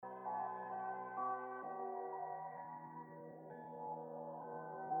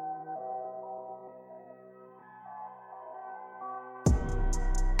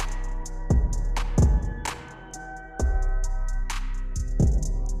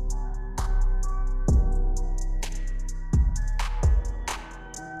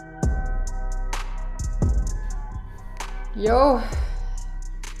Jo,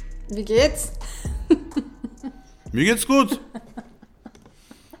 wie geht's? Mir geht's gut.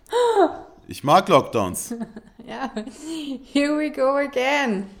 Ich mag Lockdowns. Ja, here we go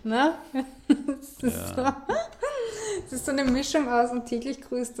again. Ne? Das ist so eine Mischung aus und täglich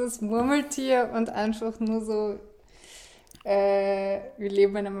grüßt das Murmeltier und einfach nur so, wir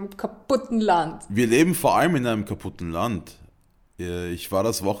leben in einem kaputten Land. Wir leben vor allem in einem kaputten Land. Ich war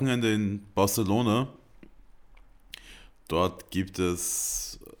das Wochenende in Barcelona. Dort gibt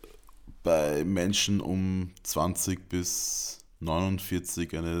es bei Menschen um 20 bis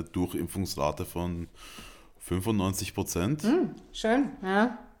 49 eine Durchimpfungsrate von 95%. Schön,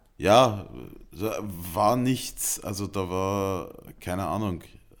 ja. Ja, da war nichts, also da war, keine Ahnung.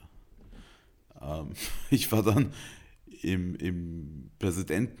 Ich war dann im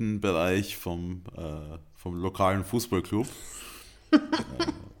Präsidentenbereich vom lokalen Fußballclub.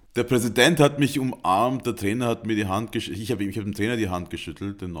 Der Präsident hat mich umarmt, der Trainer hat mir die Hand geschüttelt, ich hab dem Trainer die Hand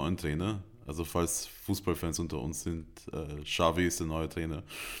geschüttelt, den neuen Trainer. Also falls Fußballfans unter uns sind, Xavi ist der neue Trainer.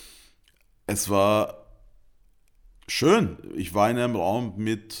 Es war schön. Ich war in einem Raum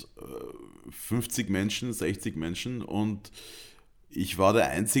mit 50 Menschen, 60 Menschen und ich war der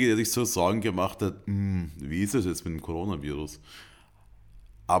Einzige, der sich so Sorgen gemacht hat, wie ist es jetzt mit dem Coronavirus?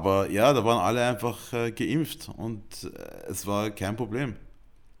 Aber ja, da waren alle einfach geimpft und es war kein Problem.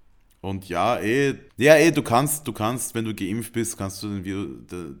 Und du kannst, wenn du geimpft bist, kannst du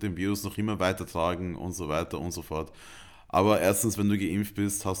den Virus noch immer weitertragen und so weiter und so fort. Aber erstens, wenn du geimpft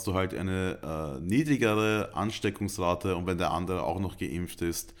bist, hast du halt eine niedrigere Ansteckungsrate und wenn der andere auch noch geimpft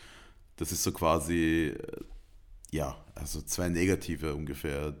ist, das ist so quasi, also zwei Negative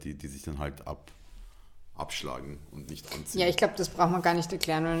ungefähr, die sich dann halt abschlagen und nicht anziehen. Ja, ich glaube, das braucht man gar nicht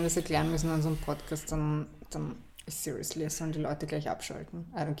erklären. Wenn wir das erklären müssen an so einem Podcast, dann seriously, sollen die Leute gleich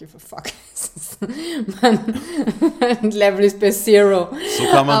abschalten. I don't give a fuck. Mein Level ist bei zero. So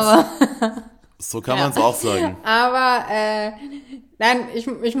kann man es auch sagen. Aber nein,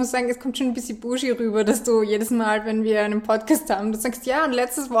 ich muss sagen, es kommt schon ein bisschen Bushi rüber, dass du jedes Mal, wenn wir einen Podcast haben, du sagst, ja, und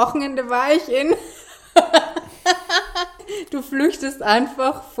letztes Wochenende war ich in... Du flüchtest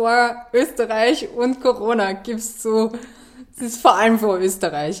einfach vor Österreich und Corona, gibst so, es ist vor allem vor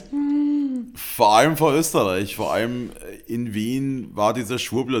Österreich. Vor allem vor Österreich, vor allem in Wien war diese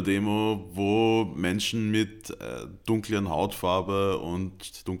Schwurbler-Demo, wo Menschen mit dunklen Hautfarbe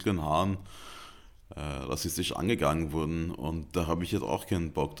und dunklen Haaren rassistisch angegangen wurden und da habe ich jetzt auch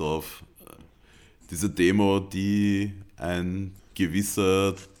keinen Bock drauf. Diese Demo, die ein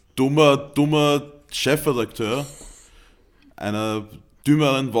gewisser dummer Chefredakteur einer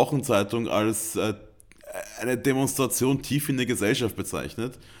dümmeren Wochenzeitung als eine Demonstration tief in der Gesellschaft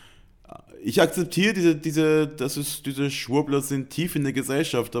bezeichnet. Ich akzeptiere diese Schwurbler sind tief in der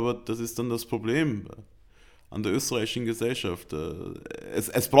Gesellschaft, aber das ist dann das Problem an der österreichischen Gesellschaft.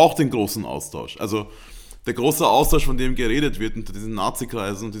 Es braucht den großen Austausch. Also der große Austausch, von dem geredet wird unter diesen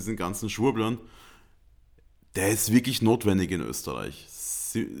Nazi-Kreisen und diesen ganzen Schwurblern, der ist wirklich notwendig in Österreich.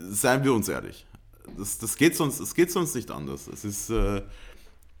 Seien wir uns ehrlich. Das geht sonst nicht anders.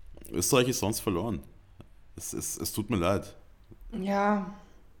 Österreich ist sonst verloren. Es tut mir leid. Ja.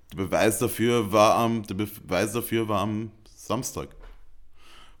 Der Beweis dafür war am Samstag,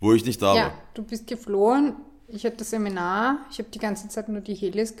 wo ich nicht da war. Ja, du bist geflohen. Ich hatte Seminar. Ich habe die ganze Zeit nur die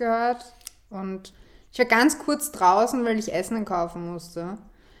Helis gehört. Und ich war ganz kurz draußen, weil ich Essen kaufen musste.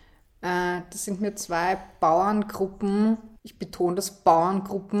 Das sind mir 2 Bauerngruppen, ich betone das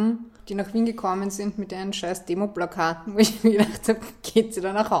Bauerngruppen, die nach Wien gekommen sind mit ihren scheiß Demoplakaten, wo ich mir gedacht habe, geht sie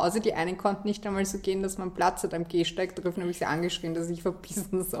da nach Hause? Die einen konnten nicht einmal so gehen, dass man Platz hat am Gehsteig. Daraufhin habe ich sie angeschrien, dass sie sich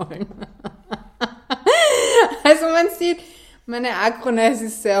verbissen sollen. Also man sieht, meine Agroness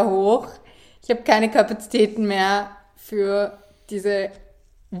ist sehr hoch. Ich habe keine Kapazitäten mehr für diese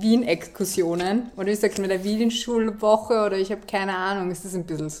Wien-Exkursionen. Oder wie sagt man, der Wien-Schulwoche oder ich habe keine Ahnung, ist das ein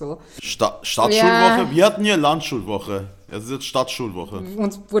bisschen so. Stadtschulwoche? Ja. Wir hatten ja Landschulwoche. Es ist jetzt Stadtschulwoche.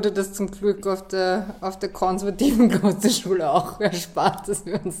 Uns wurde das zum Glück auf der konservativen Grundschule auch erspart, dass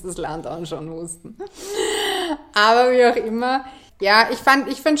wir uns das Land anschauen mussten. Aber wie auch immer. Ja, ich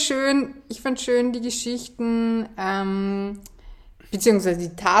fand schön die Geschichten, beziehungsweise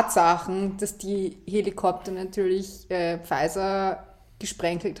die Tatsachen, dass die Helikopter natürlich Pfizer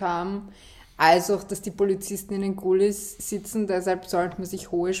gesprenkelt haben, als auch, dass die Polizisten in den Gullis sitzen, deshalb sollte man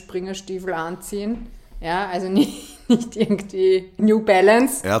sich hohe Springerstiefel anziehen. Ja, also nicht irgendwie New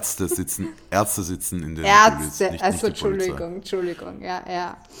Balance. Ärzte sitzen in den Ärzte, Gullis, also nicht die Entschuldigung,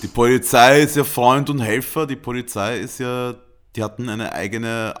 ja. Die Polizei ist ja Freund und Helfer, die hatten eine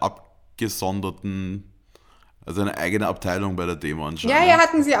eigene also eine eigene Abteilung bei der Demo anscheinend. Ja,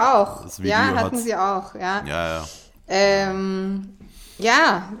 hatten sie auch. Das Video sie auch, ja. Ja.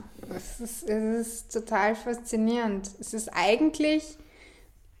 Ja, es ist total faszinierend. Es ist eigentlich,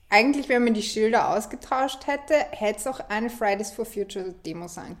 wenn man die Schilder ausgetauscht hätte, hätte es auch eine Fridays for Future Demo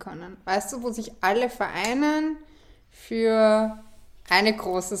sein können. Weißt du, wo sich alle vereinen für eine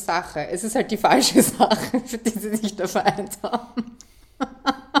große Sache. Es ist halt die falsche Sache, für die sie sich da vereint haben.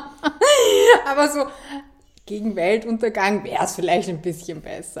 Aber so gegen Weltuntergang wäre es vielleicht ein bisschen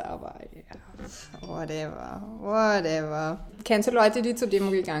besser, aber ja, whatever. Kennst du Leute, die zur Demo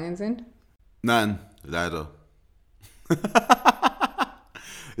gegangen sind? Nein, leider.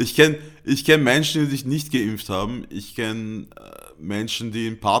 Ich kenn Menschen, die sich nicht geimpft haben. Ich kenne Menschen, die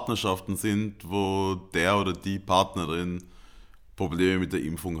in Partnerschaften sind, wo der oder die Partnerin Probleme mit der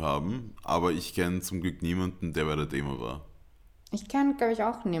Impfung haben. Aber ich kenne zum Glück niemanden, der bei der Demo war. Ich kenne, glaube ich,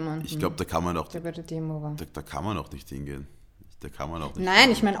 auch niemanden, Ich glaube, da kann man der bei der Demo war. da kann man auch nicht hingehen. Da kann man auch nicht Nein,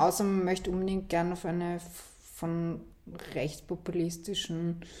 hingehen. ich meine, außer man möchte unbedingt gerne auf eine von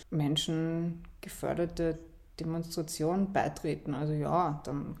rechtspopulistischen Menschen geförderte Demonstration beitreten. Also ja,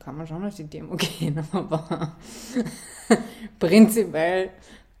 dann kann man schon auf die Demo gehen, aber prinzipiell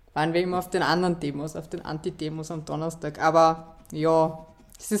waren wir immer auf den anderen Demos, auf den Anti-Demos am Donnerstag. Aber ja,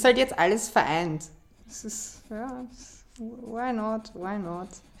 es ist halt jetzt alles vereint. Es ist, ja, why not?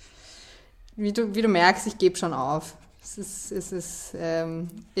 Wie du merkst, ich gebe schon auf. It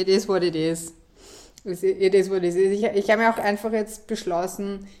is what it is. It is what it is. Ich habe mir auch einfach jetzt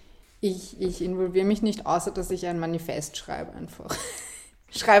beschlossen, ich involviere mich nicht, außer dass ich ein Manifest schreibe einfach.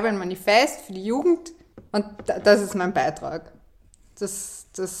 Ich schreibe ein Manifest für die Jugend und das ist mein Beitrag. Das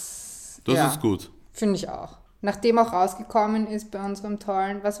Das ist gut. Finde ich auch. Nachdem auch rausgekommen ist bei unserem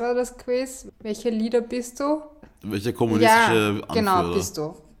tollen, was war das Quiz? Welcher Leader bist du? Welcher kommunistische Anführer? Genau, bist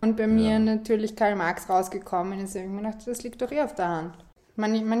du. Und bei mir natürlich Karl Marx rausgekommen ist, habe ich mir gedacht, das liegt doch auf der Hand.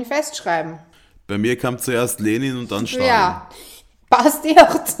 Manifest schreiben. Bei mir kam zuerst Lenin und dann Stalin. Ja, passt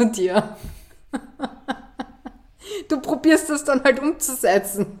auch zu dir. Du probierst das dann halt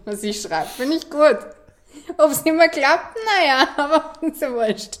umzusetzen, was ich schreibe. Finde ich gut. Ob es immer klappt? Naja, aber ist ja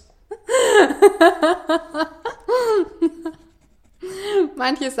wurscht.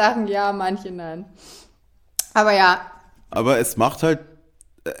 Manche Sachen ja, manche nein. Aber ja. Aber es macht halt,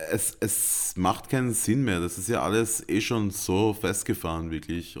 es macht keinen Sinn mehr. Das ist ja alles schon so festgefahren,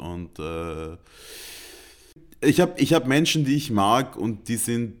 wirklich. Und ich hab Menschen, die ich mag und die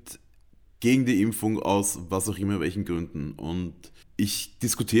sind gegen die Impfung aus was auch immer welchen Gründen. Und ich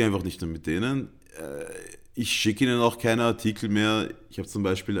diskutiere einfach nicht mehr mit denen. Ich schicke ihnen auch keine Artikel mehr. Ich habe zum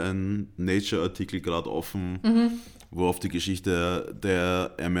Beispiel einen Nature-Artikel gerade offen, wo auf die Geschichte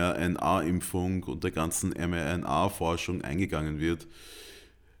der mRNA-Impfung und der ganzen mRNA-Forschung eingegangen wird.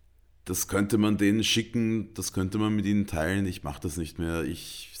 Das könnte man denen schicken, das könnte man mit ihnen teilen. Ich mache das nicht mehr.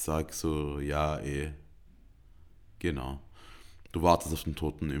 Ich sage so, ja, genau. Du wartest auf den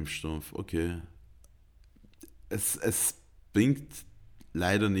toten Impfstoff. Okay. Es bringt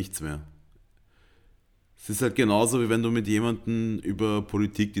leider nichts mehr. Es ist halt genauso, wie wenn du mit jemandem über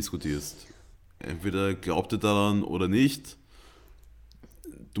Politik diskutierst. Entweder glaubt er daran oder nicht.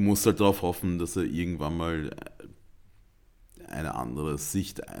 Du musst halt darauf hoffen, dass er irgendwann mal eine andere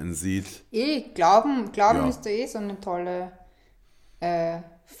Sicht einsieht. Glauben Ja. ist ja so eine tolle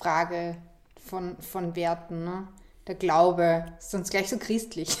Frage von Werten. Ne? Der Glaube ist uns gleich so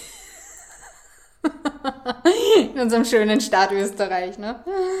christlich. In unserem schönen Staat Österreich. Ne?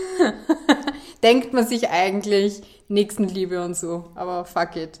 Denkt man sich eigentlich Nächstenliebe und so. Aber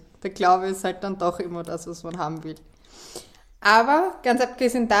fuck it. Der Glaube ist halt dann doch immer das, was man haben will. Aber ganz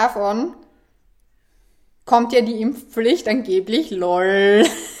abgesehen davon kommt ja die Impfpflicht angeblich, lol,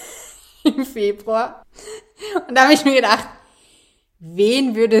 im Februar. Und da habe ich mir gedacht,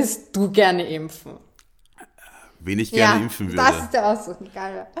 wen würdest du gerne impfen? Wen ich gerne impfen würde. Das ist der Ausdruck,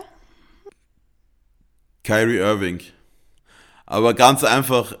 egal. Kyrie Irving. Aber ganz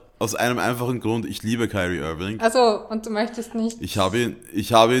einfach, aus einem einfachen Grund, ich liebe Kyrie Irving. Also, und du möchtest nicht? Ich habe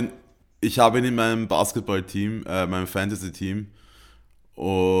ihn in meinem Basketballteam, meinem Fantasy-Team,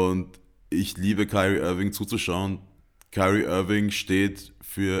 und ich liebe Kyrie Irving zuzuschauen. Kyrie Irving steht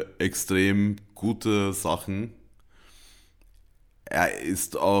für extrem gute Sachen. Er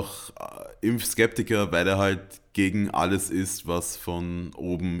ist auch Impfskeptiker, weil er halt gegen alles ist, was von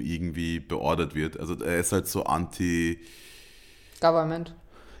oben irgendwie beordert wird. Also er ist halt so Government.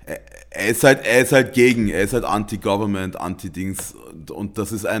 Er ist halt gegen, er ist halt anti-Government, anti-Dings, und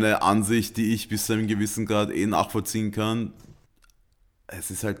das ist eine Ansicht, die ich bis zu einem gewissen Grad nachvollziehen kann. Es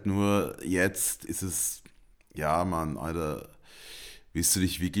ist halt nur, jetzt ist es, ja Mann, Alter, willst du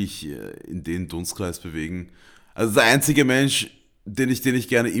dich wirklich in den Dunstkreis bewegen? Also der einzige Mensch, den ich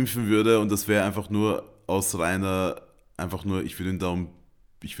gerne impfen würde, und das wäre einfach nur aus reiner, einfach nur, ich will ihn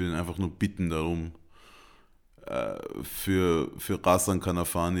einfach nur bitten darum, für Ghassan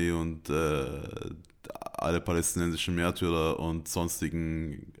Kanafani und alle palästinensischen Märtyrer und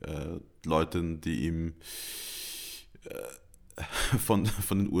sonstigen Leuten, die ihm von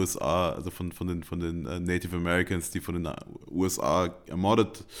den USA, also von den Native Americans, die von den USA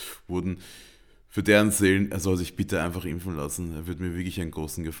ermordet wurden, für deren Seelen, er soll sich bitte einfach impfen lassen. Er wird mir wirklich einen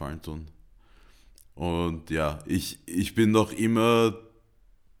großen Gefallen tun. Und ja, ich bin noch immer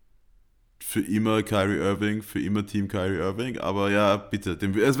für immer Kyrie Irving, für immer Team Kyrie Irving, aber ja, bitte,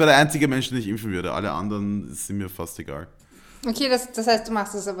 es wäre der einzige Mensch, den ich impfen würde. Alle anderen sind mir fast egal. Okay, das heißt, du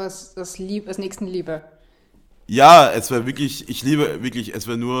machst das aber aus Nächstenliebe. Ja, es wäre wirklich, es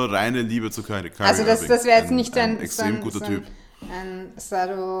wäre nur reine Liebe zu Kyrie Irving. Also das wäre jetzt nicht ein extrem guter Typ.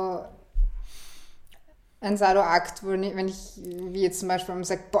 Ein Sado-Akt, wenn ich, wie jetzt zum Beispiel,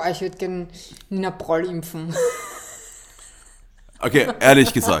 sage, boah, ich würde gerne Nina Proll impfen. Okay,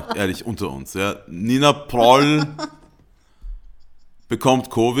 ehrlich gesagt, unter uns, ja. Nina Proll bekommt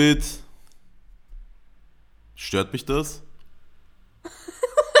Covid. Stört mich das?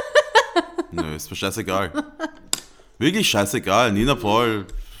 Nö, ist mir scheißegal. Wirklich scheißegal. Nina Proll,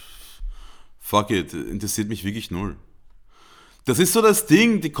 fuck it, interessiert mich wirklich null. Das ist so das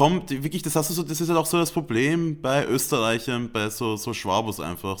Ding, das ist halt auch so das Problem bei Österreichern, bei so Schwabos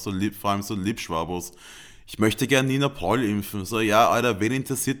einfach, vor allem so Liebschwabos. Ich möchte gerne Nina Proll impfen. So, ja, Alter, wen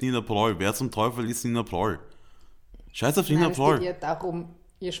interessiert Nina Proll? Wer zum Teufel ist Nina Proll? Scheiß auf Nina Proll. Es geht ihr darum,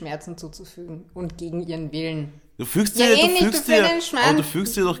 ihr Schmerzen zuzufügen und gegen ihren Willen. Du fügst dir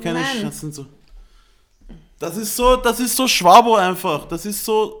doch keine Schmerzen zu. Das ist so Schwabo einfach. Das ist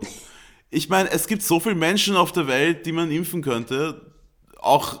so. Ich meine, es gibt so viele Menschen auf der Welt, die man impfen könnte.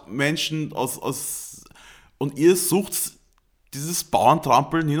 Auch Menschen aus. Und ihr sucht dieses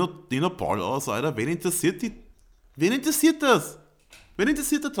Bauerntrampel Nina Proll aus, Alter. Wen interessiert das? Wen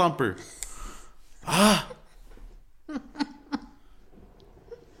interessiert der Trampel?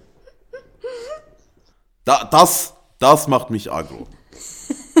 Das macht mich aggro.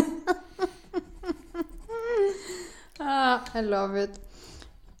 I love it.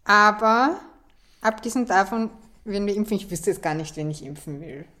 Aber, abgesehen davon, wenn wir impfen, ich wüsste jetzt gar nicht, wen ich impfen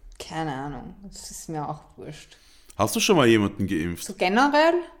will. Keine Ahnung. Das ist mir auch wurscht. Hast du schon mal jemanden geimpft? So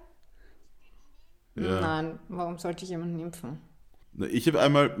generell? Ja. Nein, warum sollte ich jemanden impfen? Ich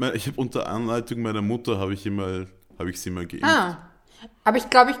habe unter Anleitung meiner Mutter habe ich sie mal geimpft. Aber ich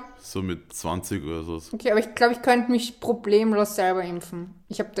glaube, so mit 20 oder so. Okay, aber ich glaube, ich könnte mich problemlos selber impfen.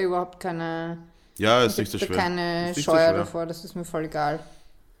 Ich habe da überhaupt keine... Ja, ist nicht so schwer. Keine Scheu davor, das ist mir voll egal.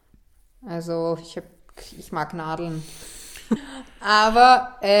 Also, ich mag Nadeln.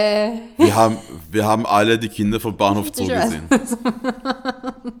 Aber, Wir haben alle die Kinder vom Bahnhof Zoo gesehen. Das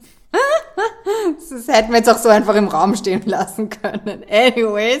hätten wir jetzt auch so einfach im Raum stehen lassen können.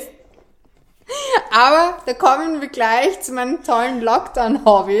 Anyways. Aber da kommen wir gleich zu meinen tollen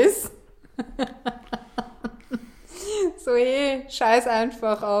Lockdown-Hobbys. So scheiß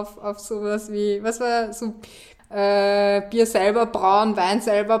einfach auf sowas wie, was war so, Bier selber brauen, Wein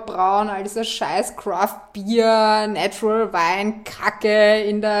selber brauen, all dieser scheiß Craft Bier, Natural Wein, Kacke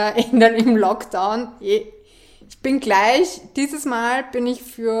im Lockdown. Dieses Mal bin ich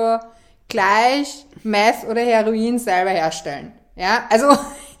für gleich Meth oder Heroin selber herstellen. Ja, also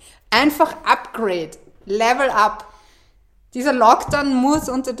einfach Upgrade, Level Up. Dieser Lockdown muss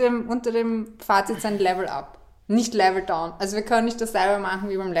unter dem Fazit sein Level Up. Nicht Level Down. Also wir können nicht dasselbe machen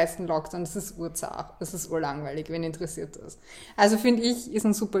wie beim letzten Lockdown. Das ist urzart. Das ist urlangweilig. Wen interessiert das? Also finde ich, ist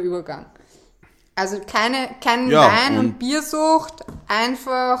ein super Übergang. Also kein Wein- und Biersucht.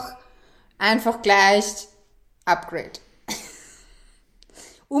 Einfach gleich Upgrade.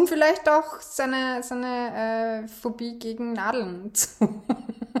 Um vielleicht auch seine Phobie gegen Nadeln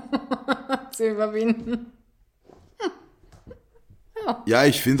zu überwinden. Ja,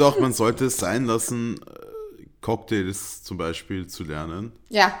 ich finde auch, man sollte es sein lassen, Cocktails zum Beispiel zu lernen.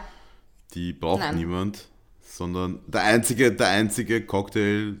 Ja. Die braucht niemand, sondern der einzige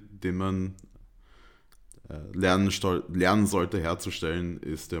Cocktail, den man lernen sollte herzustellen,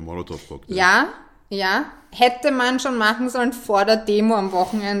 ist der Molotow-Cocktail. Ja. Hätte man schon machen sollen vor der Demo am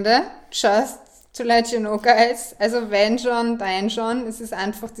Wochenende. Just to let you know, guys. Also wenn schon, dann schon. Es ist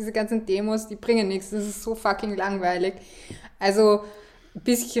einfach, diese ganzen Demos, die bringen nichts. Das ist so fucking langweilig. Also ein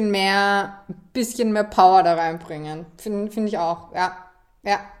bisschen mehr Power da reinbringen. Finde ich auch. Ja,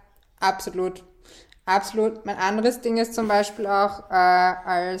 absolut. Mein anderes Ding ist zum Beispiel auch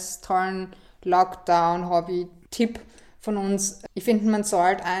als tollen Lockdown-Hobby-Tipp von uns. Ich finde, man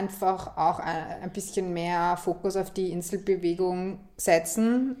sollte einfach auch ein bisschen mehr Fokus auf die Inselbewegung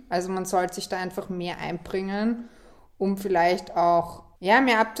setzen. Also man sollte sich da einfach mehr einbringen, um vielleicht auch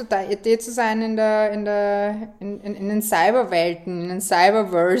mehr up to date zu sein in den Cyberwelten, in den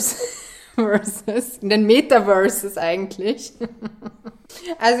Cyberverse. In den Metaverses eigentlich.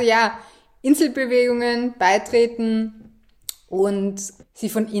 Also ja, Inselbewegungen beitreten und sie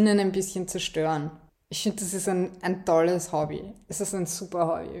von innen ein bisschen zerstören. Ich finde, das ist ein tolles Hobby. Es ist ein super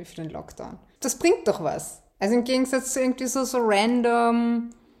Hobby für den Lockdown. Das bringt doch was. Also im Gegensatz zu irgendwie so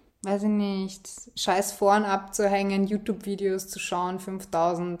random, weiß ich nicht, scheiß Foren abzuhängen, YouTube-Videos zu schauen,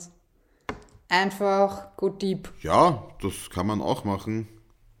 5000. Einfach go deep. Ja, das kann man auch machen.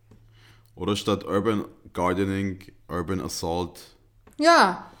 Oder statt Urban Gardening, Urban Assault.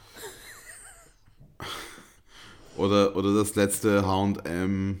 Ja. Oder das letzte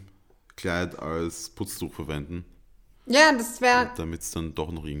H&M-Kleid als Putztuch verwenden. Ja, das wäre... Damit es dann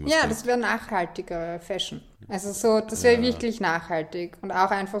doch noch irgendwas Ja, gibt. das wäre nachhaltiger Fashion. Also so, das wäre wirklich nachhaltig. Und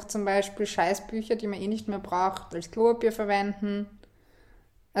auch einfach zum Beispiel Scheißbücher, die man eh nicht mehr braucht, als Klopapier verwenden.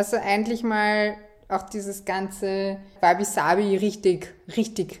 Also eigentlich mal auch dieses ganze Wabi-Sabi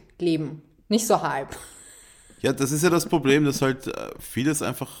richtig leben. Nicht so halb. Ja, das ist ja das Problem, dass halt vieles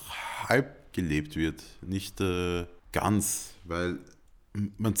einfach halb gelebt wird, nicht ganz, weil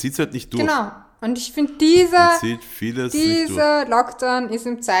man zieht es halt nicht durch. Genau. Und ich finde, Man dieser zieht vieles nicht durch. Lockdown ist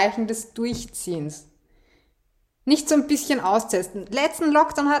im Zeichen des Durchziehens. Nicht so ein bisschen austesten. Letzten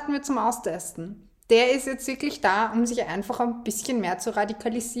Lockdown hatten wir zum Austesten. Der ist jetzt wirklich da, um sich einfach ein bisschen mehr zu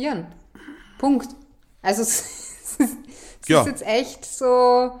radikalisieren. Punkt. Also es ist jetzt echt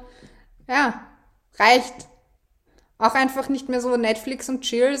so, ja, reicht. Auch einfach nicht mehr so Netflix und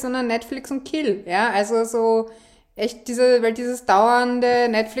Chill, sondern Netflix und Kill. Ja, also so echt weil dieses dauernde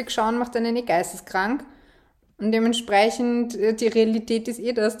Netflix-Schauen macht einen eh geisteskrank. Und dementsprechend, die Realität ist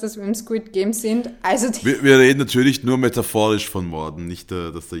dass wir im Squid Game sind. Also wir reden natürlich nur metaphorisch von Morden, nicht,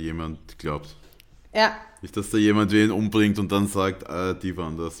 dass da jemand glaubt. Ja. Nicht, dass da jemand wen umbringt und dann sagt, die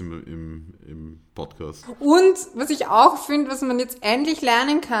waren das im Podcast. Und was ich auch finde, was man jetzt endlich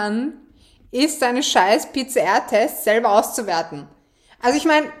lernen kann, ist seine scheiß PCR-Tests selber auszuwerten. Also ich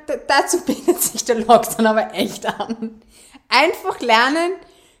meine, dazu bietet sich der Lockdown aber echt an. Einfach lernen,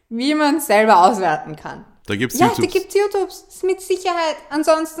 wie man selber auswerten kann. Da gibt's Ja, YouTubes. da gibt's YouTubes, mit Sicherheit.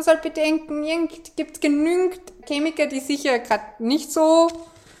 Ansonsten soll bedenken, gibt's genügend Chemiker, die sicher gerade nicht so...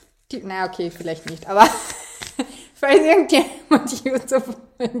 okay, vielleicht nicht, aber falls irgendjemand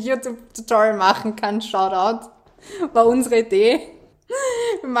ein YouTube-Tutorial machen kann, Shoutout, war unsere Idee.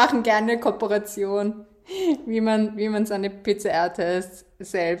 Wir machen gerne eine Kooperation, wie man seine PCR-Tests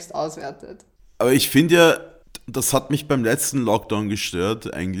selbst auswertet. Aber ich finde ja, das hat mich beim letzten Lockdown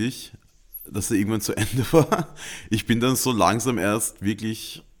gestört eigentlich, dass er irgendwann zu Ende war. Ich bin dann so langsam erst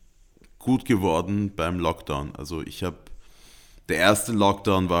wirklich gut geworden beim Lockdown. Also der erste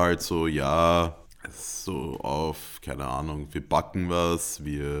Lockdown war halt so, ja, so auf, keine Ahnung, wir backen was,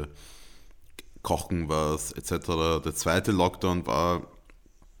 wir kochen was, etc. Der zweite Lockdown war,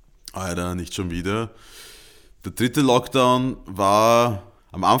 Alter, nicht schon wieder. Der dritte Lockdown war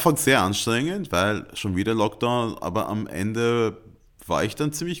am Anfang sehr anstrengend, weil schon wieder Lockdown, aber am Ende war ich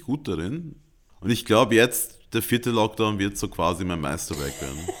dann ziemlich gut darin. Und ich glaube jetzt, der vierte Lockdown wird so quasi mein Meisterwerk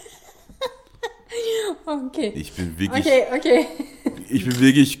werden. Okay. Ich bin wirklich, Okay. ich bin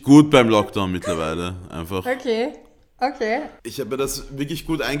wirklich gut beim Lockdown mittlerweile. Einfach. Okay. Ich habe mir das wirklich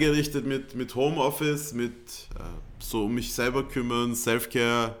gut eingerichtet mit Homeoffice, mit so um mich selber kümmern,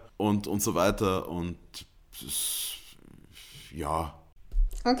 Self-Care und so weiter. Und ja.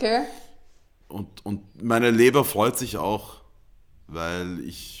 Okay. Und meine Leber freut sich auch, weil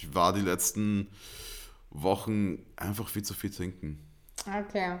ich war die letzten Wochen einfach viel zu viel trinken.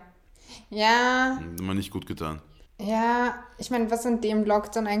 Okay. Ja. Hat mir nicht gut getan. Ja, ich meine, was an dem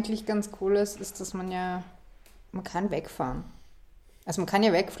Lockdown eigentlich ganz cool ist, dass man kann wegfahren. Also man kann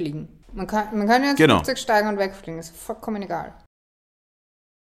ja wegfliegen. Man kann ja ins Flugzeug steigen und wegfliegen. Ist vollkommen egal.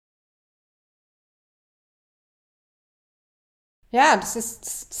 Ja,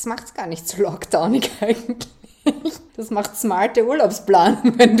 das macht's gar nicht so lockdownig eigentlich. Das macht smarte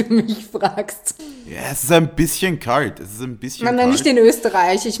Urlaubsplanung, wenn du mich fragst. Ja, es ist ein bisschen kalt. Nein, nicht in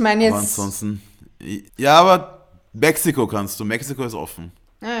Österreich. Ich meine jetzt... Aber ansonsten... Ja, aber Mexiko kannst du. Mexiko ist offen.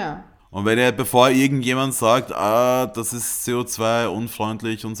 Ja. Und bevor irgendjemand sagt, das ist CO2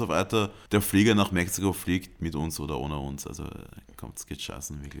 unfreundlich und so weiter, der Flieger nach Mexiko fliegt mit uns oder ohne uns. Also es geht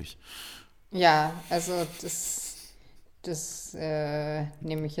scheißen, wirklich. Ja, also das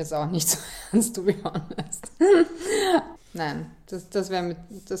nehme ich jetzt auch nicht so ernst, to be honest. Nein, das wär mir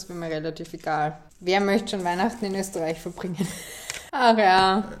relativ egal. Wer möchte schon Weihnachten in Österreich verbringen? Ach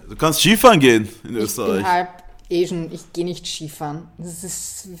ja. Du kannst Skifahren gehen in Ich bin Österreich. halb Asian, ich gehe nicht Skifahren.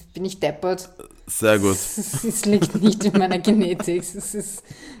 Bin ich deppert? Sehr gut. Es liegt nicht in meiner Genetik. Es ist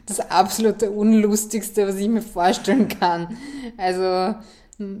das absolute Unlustigste, was ich mir vorstellen kann. Also,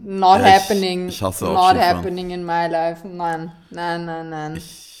 not Ja, happening. ich hasse auch Not Skifahren. happening in my life. Nein.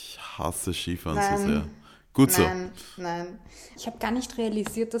 Ich hasse Skifahren Nein. so sehr. Gut so. Nein. Ich habe gar nicht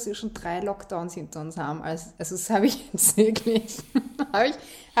realisiert, dass wir schon 3 Lockdowns hinter uns haben. Also das habe ich jetzt wirklich, habe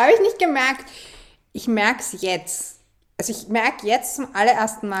ich nicht gemerkt. Ich merke es jetzt. Also ich merke jetzt zum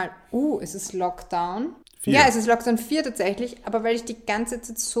allerersten Mal, es ist Lockdown. 4. Ja, es ist Lockdown 4 tatsächlich, aber weil ich die ganze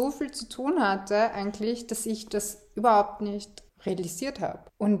Zeit so viel zu tun hatte eigentlich, dass ich das überhaupt nicht realisiert habe.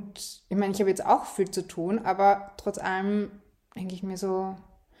 Und ich meine, ich habe jetzt auch viel zu tun, aber trotz allem denke ich mir so,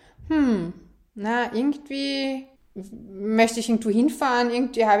 irgendwie möchte ich irgendwo hinfahren,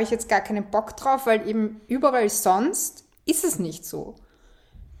 irgendwie habe ich jetzt gar keinen Bock drauf, weil eben überall sonst ist es nicht so.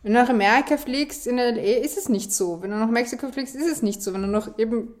 Wenn du nach Amerika fliegst, in LA, ist es nicht so. Wenn du nach Mexiko fliegst, ist es nicht so. Wenn du nach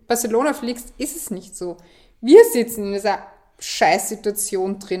eben Barcelona fliegst, ist es nicht so. Wir sitzen in dieser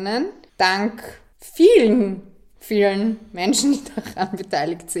Scheißsituation drinnen, dank vielen Menschen, die daran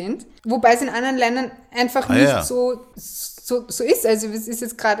beteiligt sind. Wobei es in anderen Ländern einfach nicht so ist. Also es ist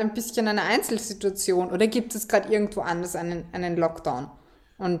jetzt gerade ein bisschen eine Einzelsituation. Oder gibt es gerade irgendwo anders einen Lockdown?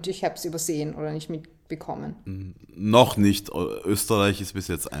 Und ich habe es übersehen oder nicht mitbekommen. Noch nicht. Österreich ist bis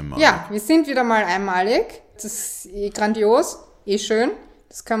jetzt einmal. Ja, wir sind wieder mal einmalig. Das ist grandios, schön.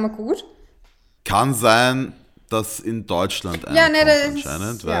 Das kann man gut. Kann sein, dass in Deutschland Ja, kommt das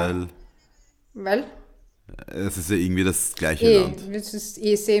anscheinend, ist, ja. Weil? Es ist ja irgendwie das gleiche Land. Das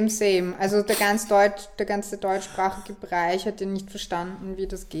ist same. Also der ganze deutschsprachige Bereich hat ja nicht verstanden, wie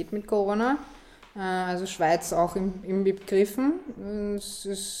das geht mit Corona. Also Schweiz auch im Begriffen. Es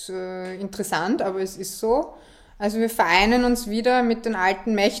ist interessant, aber es ist so. Also wir vereinen uns wieder mit den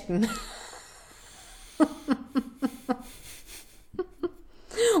alten Mächten.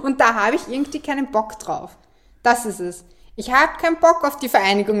 Und da habe ich irgendwie keinen Bock drauf. Das ist es. Ich habe keinen Bock auf die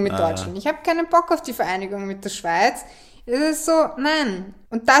Vereinigung mit Deutschland. Ich habe keinen Bock auf die Vereinigung mit der Schweiz. Es ist so, nein.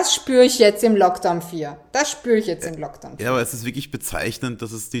 Und das spüre ich jetzt im Lockdown 4. Ja, aber es ist wirklich bezeichnend,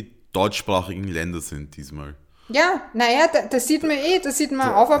 dass es die deutschsprachigen Länder sind diesmal. Ja, naja, das sieht man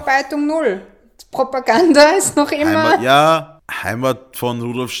Aufarbeitung 0. Propaganda ist noch immer... Heimat von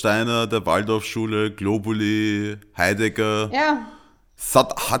Rudolf Steiner, der Waldorfschule, Globuli, Heidegger. Ja. Es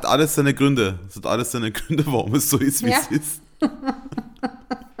hat alles seine Gründe. Es hat alles seine Gründe, warum es so ist, wie es ist.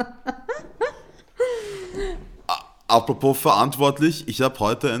 Apropos verantwortlich, ich habe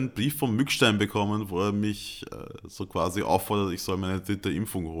heute einen Brief vom Mückstein bekommen, wo er mich so quasi auffordert, ich soll meine 3.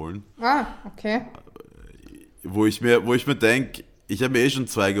 Impfung holen. Ah, okay. Wo ich mir denke, ich habe mir schon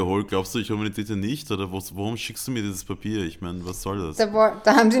 2 geholt, glaubst du, ich hole mir die 3. nicht? Oder warum schickst du mir dieses Papier? Ich meine, was soll das?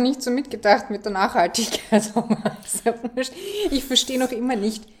 Da haben sie nicht so mitgedacht mit der Nachhaltigkeit. Ich verstehe noch immer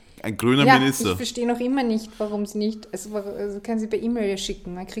nicht. Ein grüner Minister. Ich verstehe noch immer nicht, warum sie nicht, also können sie per E-Mail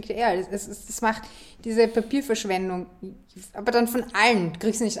schicken, man kriegt das macht diese Papierverschwendung, aber dann von allen, du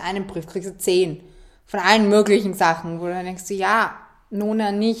kriegst nicht einen Brief, kriegst du 10, von allen möglichen Sachen, wo du dann denkst,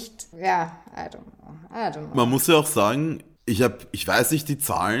 Nona nicht, I don't know. Man muss ja auch sagen, ich weiß nicht die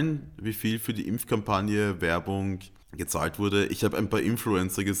Zahlen, wie viel für die Impfkampagne Werbung gezahlt wurde. Ich habe ein paar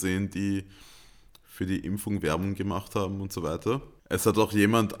Influencer gesehen, die für die Impfung Werbung gemacht haben und so weiter. Es hat auch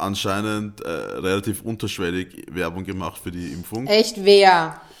jemand anscheinend relativ unterschwellig Werbung gemacht für die Impfung. Echt,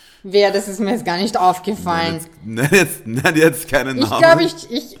 wer? Das ist mir jetzt gar nicht aufgefallen. Nenn jetzt keinen Namen. Ich glaube,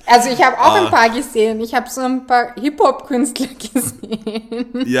 ich habe auch ein paar gesehen. Ich habe so ein paar Hip-Hop-Künstler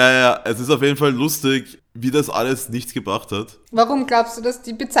gesehen. Ja, es ist auf jeden Fall lustig, wie das alles nichts gebracht hat. Warum glaubst du, dass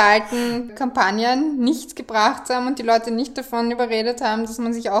die bezahlten Kampagnen nichts gebracht haben und die Leute nicht davon überredet haben, dass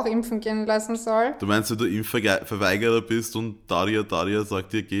man sich auch impfen gehen lassen soll? Du meinst, wenn du Impfverweigerer bist und Daria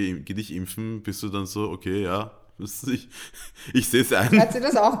sagt dir, geh dich impfen, bist du dann so, okay, ja, ich sehe es ein. Hat sie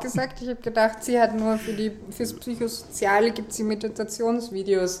das auch gesagt? Ich habe gedacht, sie hat nur fürs Psychosoziale gibt sie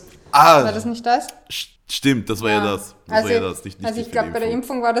Meditationsvideos. War das nicht das? Stimmt, das war ja das. Nicht also ich glaube, bei der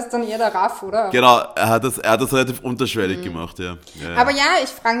Impfung war das dann eher der Raff, oder? Genau, er hat das relativ unterschwellig gemacht, ja. Aber ja, ich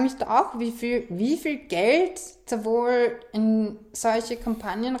frage mich da auch, wie viel Geld da wohl in solche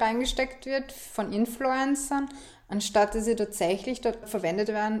Kampagnen reingesteckt wird von Influencern, anstatt dass sie tatsächlich dort verwendet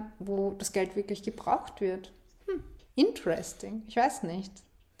werden, wo das Geld wirklich gebraucht wird. Interesting. Ich weiß nicht.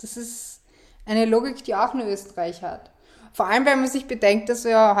 Das ist eine Logik, die auch nur Österreich hat. Vor allem, wenn man sich bedenkt, dass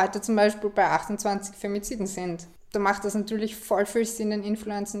wir heute zum Beispiel bei 28 Femiziden sind. da macht das natürlich voll viel Sinn, den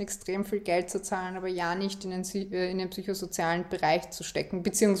Influencern extrem viel Geld zu zahlen, aber ja nicht in den psychosozialen Bereich zu stecken,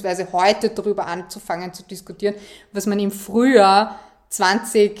 beziehungsweise heute darüber anzufangen zu diskutieren, was man im Frühjahr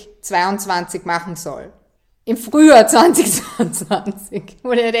 2022 machen soll. Im Frühjahr 2022,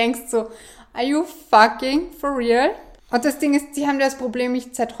 wo du denkst so, are you fucking for real? Und das Ding ist, sie haben das Problem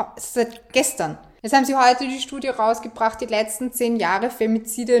nicht seit gestern. Jetzt haben sie heute die Studie rausgebracht, die letzten 10 Jahre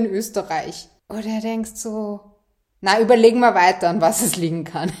Femizide in Österreich. Und du denkst so, na, überlegen wir weiter, an was es liegen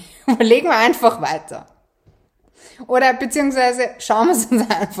kann. Überlegen wir einfach weiter. Oder beziehungsweise schauen wir es uns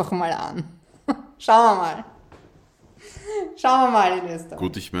einfach mal an. Schauen wir mal in Österreich.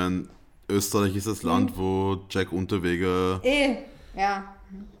 Gut, ich meine, Österreich ist das Land, wo Jack Unterweger, ja.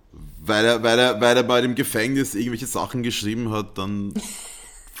 weil er bei dem Gefängnis irgendwelche Sachen geschrieben hat, dann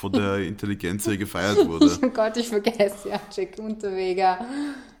von der Intelligenz gefeiert wurde. Oh Gott, ich vergesse ja, Jack Unterweger.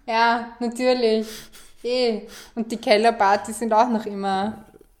 Ja, natürlich. Und die Kellerpartys sind auch noch immer.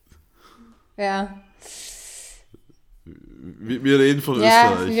 Ja. Wir reden von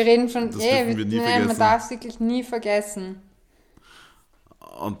ja, Österreich. Wir reden von. Das dürfen wir nie vergessen. Man darf es wirklich nie vergessen.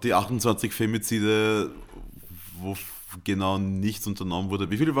 Und die 28 Femizide, wo genau nichts unternommen wurde.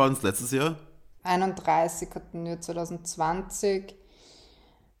 Wie viele waren es letztes Jahr? 31 hatten wir 2020.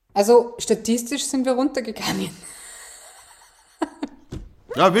 Also statistisch sind wir runtergegangen.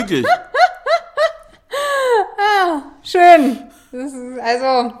 Ja, wirklich. Schön. Das ist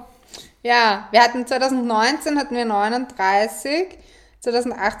also, ja, wir hatten 2019 hatten wir 39,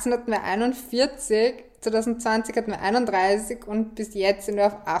 2018 hatten wir 41, 2020 hatten wir 31 und bis jetzt sind wir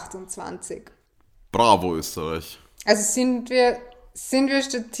auf 28. Bravo, Österreich. Also sind wir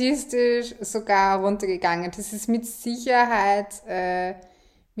statistisch sogar runtergegangen. Das ist mit Sicherheit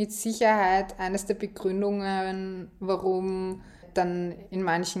eines der Begründungen, warum dann in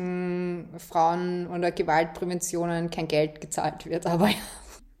manchen Frauen- oder Gewaltpräventionen kein Geld gezahlt wird. Aber ja.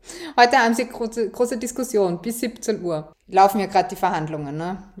 Heute haben sie große Diskussion. Bis 17 Uhr laufen ja gerade die Verhandlungen,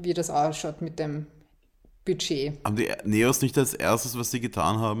 ne? Wie das ausschaut mit dem Budget. Haben die Neos nicht als erstes, was sie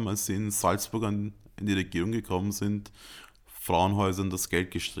getan haben, als sie in Salzburg in die Regierung gekommen sind, Frauenhäusern das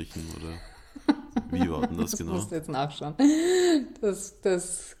Geld gestrichen? Oder wie war denn das genau? Das musst du jetzt nachschauen. Das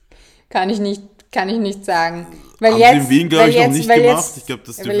kann ich nicht sagen. Weil haben jetzt, sie in Wien, glaube ich, noch nicht gemacht? Ich glaube,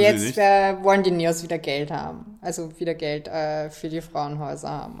 das dürfen sie nicht. Wollen die Neos wieder Geld haben. Also wieder Geld für die Frauenhäuser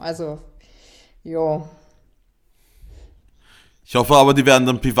haben. Also, jo. Ich hoffe aber, die werden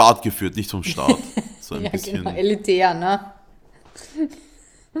dann privat geführt, nicht vom Staat. So ein Ja, bisschen. genau, elitär, ne?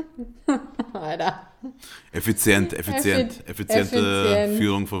 Alter. Effiziente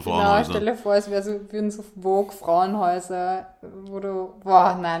Führung von Genau, Frauenhäusern. stell dir vor, es würden so Vogue-Frauenhäuser, wo du,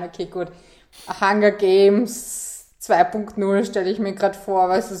 boah, nein, okay, gut. Hunger Games 2.0 stelle ich mir gerade vor,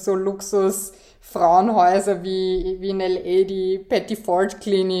 weißt du, so Luxus-Frauenhäuser wie in L.A., die Patty Ford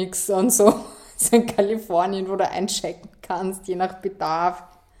Clinics und so in Kalifornien, wo du einchecken kannst, je nach Bedarf.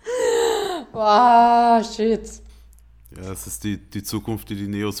 Wow, shit. Ja, das ist die Zukunft, die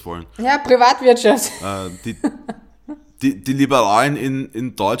Neos wollen. Ja, Privatwirtschaft. Die Liberalen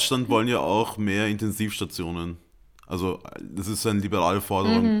in Deutschland wollen ja auch mehr Intensivstationen. Also das ist eine liberale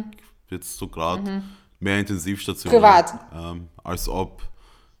Forderung, jetzt so gerade, mehr Intensivstationen. Privat. Als ob,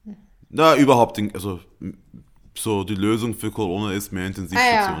 überhaupt, also so die Lösung für Corona ist mehr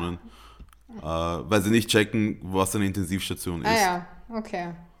Intensivstationen. Weil sie nicht checken, was eine Intensivstation ist. Ja,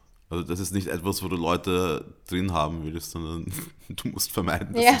 okay. Also das ist nicht etwas, wo du Leute drin haben willst, sondern du musst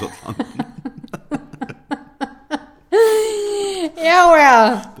vermeiden, dass Ja. sie dort landen. Ja,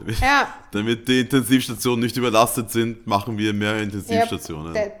 well. Ja. Damit die Intensivstationen nicht überlastet sind, machen wir mehr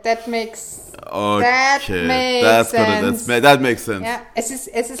Intensivstationen. That makes Okay, sense. That makes sense. Ja, es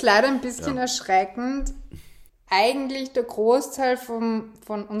ist leider ein bisschen erschreckend. Eigentlich der Großteil von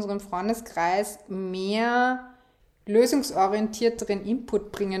unserem Freundeskreis mehr lösungsorientierteren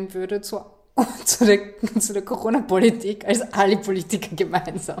Input bringen würde zu der Corona-Politik als alle Politiker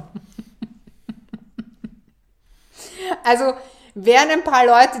gemeinsam. Also wären ein paar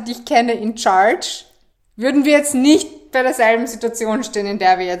Leute, die ich kenne, in charge, würden wir jetzt nicht bei derselben Situation stehen, in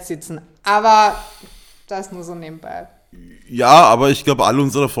der wir jetzt sitzen. Aber das nur so nebenbei. Ja, aber ich glaube, alle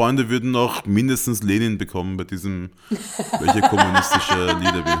unsere Freunde würden noch mindestens Lenin bekommen bei diesem, welche kommunistische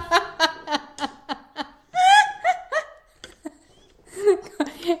Lieder will.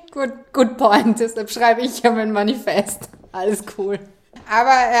 Good point. Deshalb schreibe ich ja mein Manifest. Alles cool.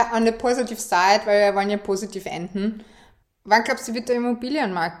 Aber on the positive side, weil wir wollen ja positiv enden. Wann glaubst du, wird der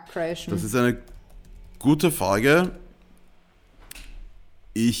Immobilienmarkt crashen? Das ist eine gute Frage.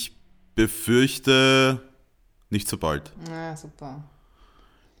 Ich befürchte nicht so bald. Ja, super.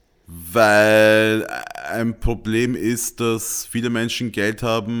 Weil ein Problem ist, dass viele Menschen Geld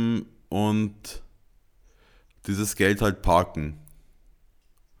haben und dieses Geld halt parken.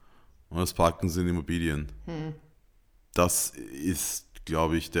 Und das Parken sind Immobilien. Das ist,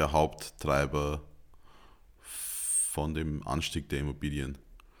 glaube ich, der Haupttreiber von dem Anstieg der Immobilien.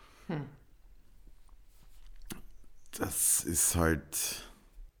 Das ist halt,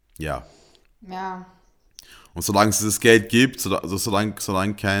 ja. Ja. Und solange es dieses Geld gibt, also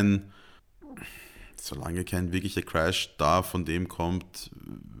solange kein wirklicher Crash da von dem kommt,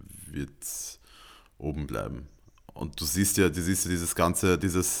 wird es oben bleiben. Und du siehst ja dieses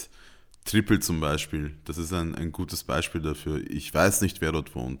Triple zum Beispiel, das ist ein gutes Beispiel dafür. Ich weiß nicht, wer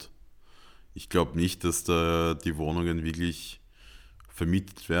dort wohnt. Ich glaube nicht, dass da die Wohnungen wirklich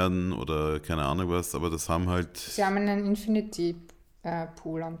vermietet werden oder keine Ahnung was, aber das haben halt... Sie haben einen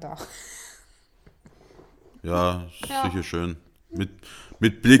Infinity-Pool am Dach. Ja, sicher schön.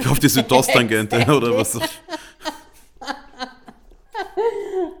 Mit Blick auf die Südosttangente oder was.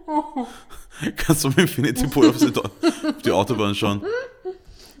 Kannst du mit Infinity Pool auf die Autobahn schauen.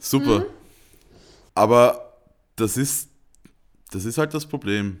 Super. Aber das ist halt das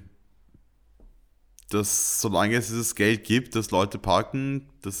Problem. Dass solange es dieses Geld gibt, dass Leute parken,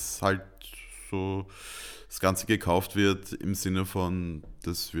 dass halt so das Ganze gekauft wird im Sinne von,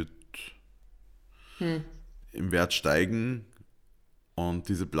 das wird im Wert steigen und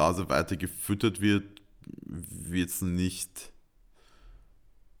diese Blase weiter gefüttert wird, wird es nicht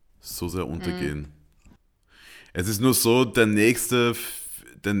so sehr untergehen. Es ist nur so, der nächste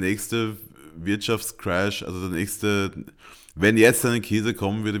Wirtschaftscrash, also der nächste, wenn jetzt eine Krise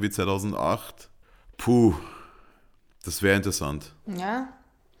kommen würde wie 2008, das wäre interessant. Ja.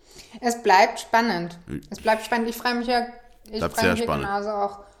 Es bleibt spannend. Ich freue mich ja genauso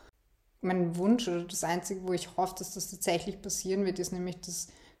auch. Mein Wunsch oder das Einzige, wo ich hoffe, dass das tatsächlich passieren wird, ist nämlich, dass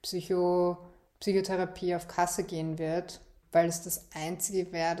Psychotherapie auf Kasse gehen wird, weil es das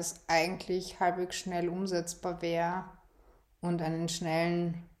Einzige wäre, das eigentlich halbwegs schnell umsetzbar wäre und einen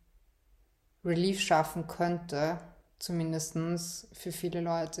schnellen Relief schaffen könnte, zumindest für viele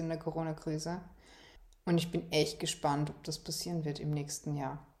Leute in der Corona-Krise. Und ich bin echt gespannt, ob das passieren wird im nächsten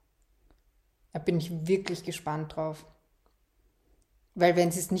Jahr. Da bin ich wirklich gespannt drauf. Weil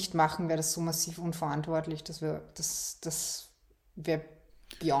wenn sie es nicht machen, wäre das so massiv unverantwortlich, das wäre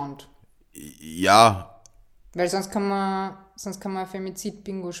beyond. Ja. Weil sonst kann man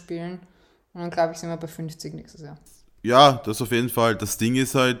Femizid-Bingo spielen und dann glaube ich, sind wir bei 50 nächstes Jahr. Ja, das auf jeden Fall. Das Ding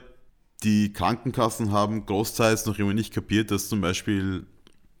ist halt, die Krankenkassen haben großteils noch immer nicht kapiert, dass zum Beispiel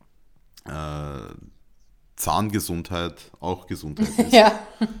Zahngesundheit auch Gesundheit ist. Ja.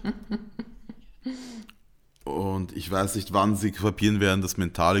 Und ich weiß nicht, wann sie kapieren werden, dass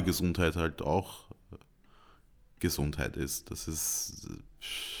mentale Gesundheit halt auch Gesundheit ist. Das ist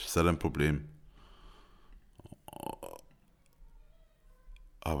halt ein Problem.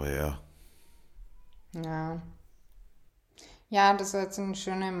 Aber ja. Ja. Ja, das war jetzt eine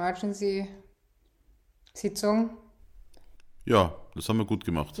schöne Emergency-Sitzung. Ja, das haben wir gut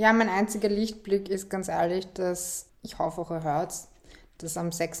gemacht. Ja, mein einziger Lichtblick ist ganz ehrlich, dass, ich hoffe auch ihr hört's, dass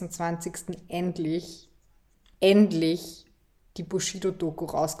am 26. endlich die Bushido-Doku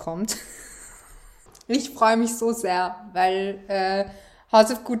rauskommt. Ich freue mich so sehr, weil House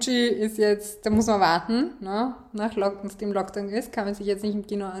of Gucci ist jetzt, da muss man warten, ne? Nachdem Lockdown ist, kann man sich jetzt nicht im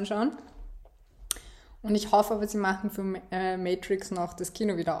Kino anschauen. Und ich hoffe aber, sie machen für Matrix noch das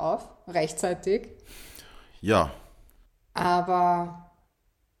Kino wieder auf, rechtzeitig. Ja. Aber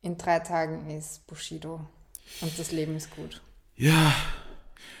in 3 Tagen ist Bushido und das Leben ist gut. Ja.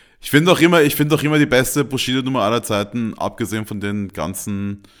 Ich finde auch immer die beste Bushido-Nummer aller Zeiten, abgesehen von den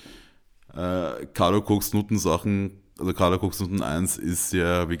ganzen Carlo Cooks Nutten-Sachen. Also Carlo Cooks Nutten 1 ist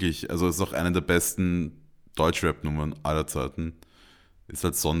ja wirklich, also ist auch eine der besten Deutschrap-Nummern aller Zeiten. Ist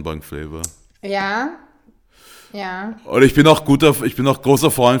halt Sonnenbank-Flavor. Ja. Ja. Und ich bin auch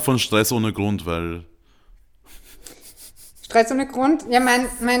großer Freund von Stress ohne Grund, weil... Stress ohne Grund? Ja,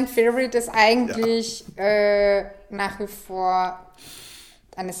 mein Favorite ist eigentlich nach wie vor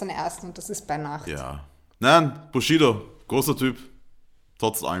eines seiner ersten und das ist bei Nacht. Ja. Nein, Bushido, großer Typ.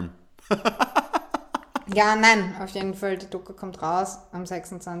 Trotz allem. Ja, nein, auf jeden Fall. Die Doku kommt raus am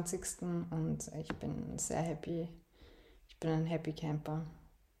 26. und ich bin sehr happy. Ich bin ein Happy Camper.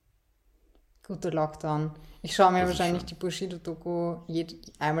 Guter Lockdown. Ich schaue mir wahrscheinlich die Bushido-Doku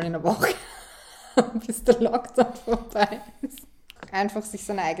einmal in der Woche, bis der Lockdown vorbei ist. Einfach sich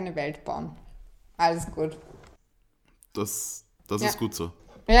seine eigene Welt bauen. Alles gut. Das ist gut so.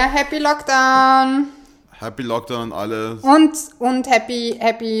 Ja, Happy Lockdown. Happy Lockdown an alle. Und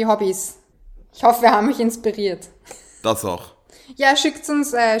happy Hobbys. Ich hoffe, wir haben euch inspiriert. Das auch. Ja, schickt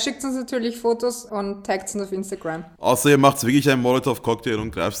uns natürlich Fotos und taggt uns auf Instagram. Außer ihr macht wirklich einen Molotov-Cocktail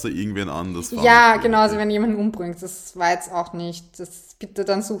und greift da irgendwen an. Das Ja, genau, also wenn jemand umbringt, das war jetzt auch nicht. Bitte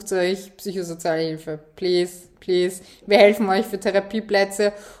dann sucht euch psychosoziale Hilfe. Please, please. Wir helfen euch für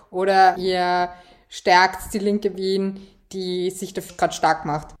Therapieplätze oder ihr stärkt die linke Wien, die sich dafür gerade stark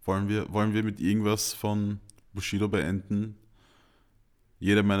macht. Wollen wir mit irgendwas von Bushido beenden?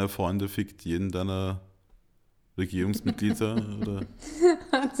 Jeder meiner Freunde fickt jeden deiner Regierungsmitglieder, oder?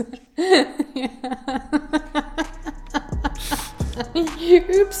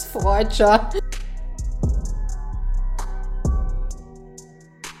 Übs Freudscher.